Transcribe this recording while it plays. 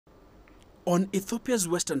On Ethiopia's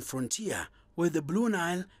western frontier, where the Blue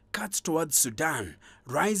Nile cuts towards Sudan,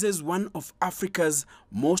 rises one of Africa's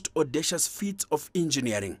most audacious feats of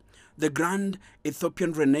engineering, the Grand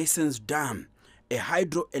Ethiopian Renaissance Dam, a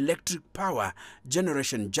hydroelectric power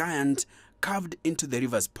generation giant carved into the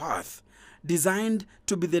river's path. Designed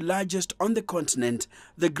to be the largest on the continent,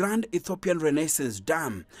 the Grand Ethiopian Renaissance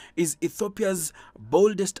Dam is Ethiopia's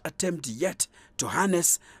boldest attempt yet to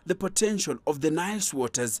harness the potential of the Nile's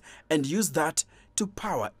waters and use that to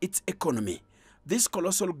power its economy. This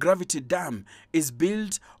colossal gravity dam is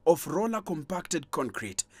built of roller-compacted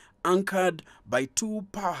concrete, anchored by two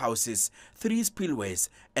powerhouses, three spillways,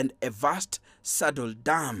 and a vast saddle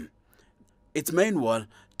dam. Its main wall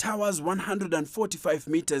towers 145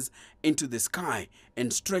 meters into the sky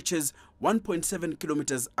and stretches 1.7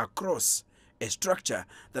 kilometers across, a structure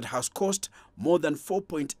that has cost more than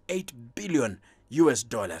 $4.8 billion.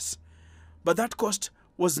 But that cost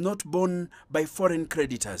was not borne by foreign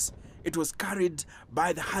creditors. It was carried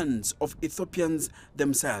by the hands of Ethiopians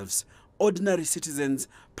themselves, ordinary citizens,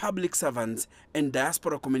 public servants, and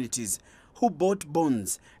diaspora communities who bought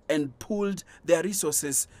bonds and pooled their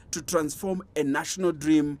resources to transform a national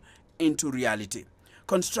dream into reality.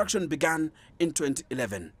 Construction began in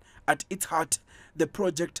 2011. At its heart, the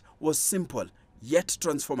project was simple yet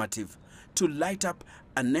transformative: to light up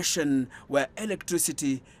a nation where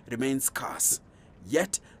electricity remains scarce.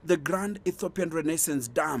 Yet, the Grand Ethiopian Renaissance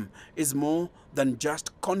Dam is more than just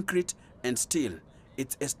concrete and steel.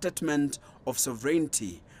 It's a statement of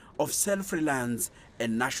sovereignty, of self-reliance,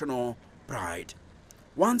 and national pride.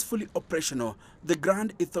 Once fully operational, the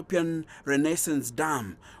Grand Ethiopian Renaissance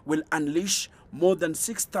Dam will unleash more than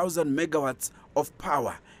 6,000 megawatts of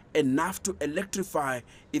power, enough to electrify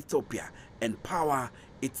Ethiopia and power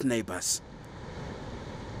its neighbors.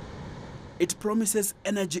 It promises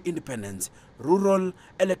energy independence, rural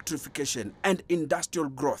electrification, and industrial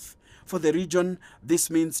growth. For the region, this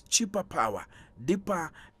means cheaper power,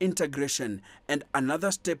 deeper integration, and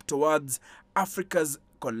another step towards Africa's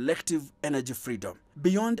collective energy freedom.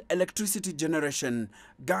 Beyond electricity generation,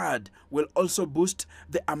 GAD will also boost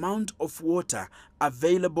the amount of water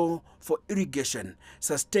available for irrigation,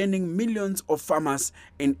 sustaining millions of farmers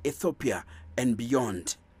in Ethiopia and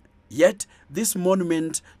beyond. Yet, this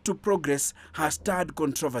monument to progress has stirred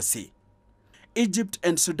controversy. Egypt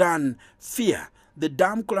and Sudan fear the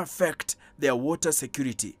dam could affect their water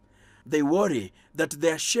security. They worry that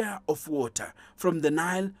their share of water from the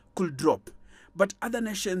Nile could drop. But other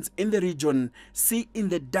nations in the region see in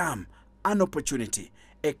the dam an opportunity,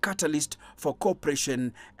 a catalyst for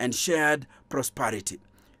cooperation and shared prosperity.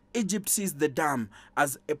 Egypt sees the dam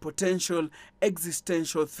as a potential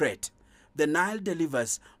existential threat. The Nile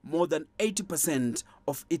delivers more than 80%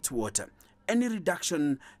 of its water. Any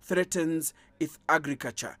reduction threatens its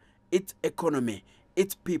agriculture, its economy,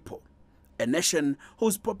 its people. A nation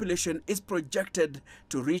whose population is projected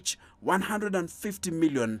to reach 150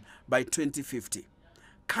 million by 2050.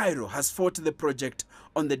 Cairo has fought the project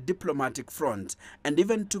on the diplomatic front and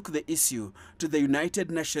even took the issue to the United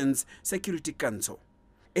Nations Security Council.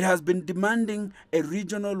 It has been demanding a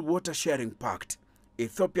regional water-sharing pact.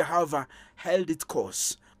 Ethiopia, however, held its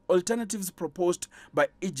course. Alternatives proposed by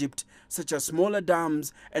Egypt, such as smaller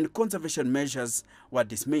dams and conservation measures, were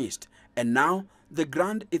dismissed. And now, the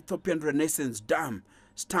Grand Ethiopian Renaissance Dam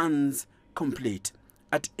stands complete.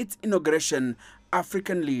 At its inauguration,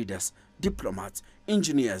 African leaders, diplomats,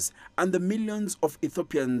 engineers, and the millions of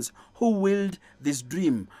Ethiopians who willed this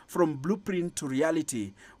dream from blueprint to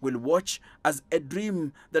reality will watch as a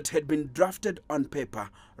dream that had been drafted on paper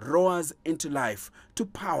roars into life to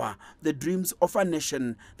power the dreams of a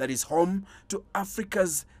nation that is home to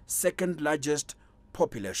Africa's second largest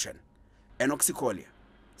population. Enoch Sikolia,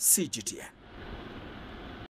 CGTN.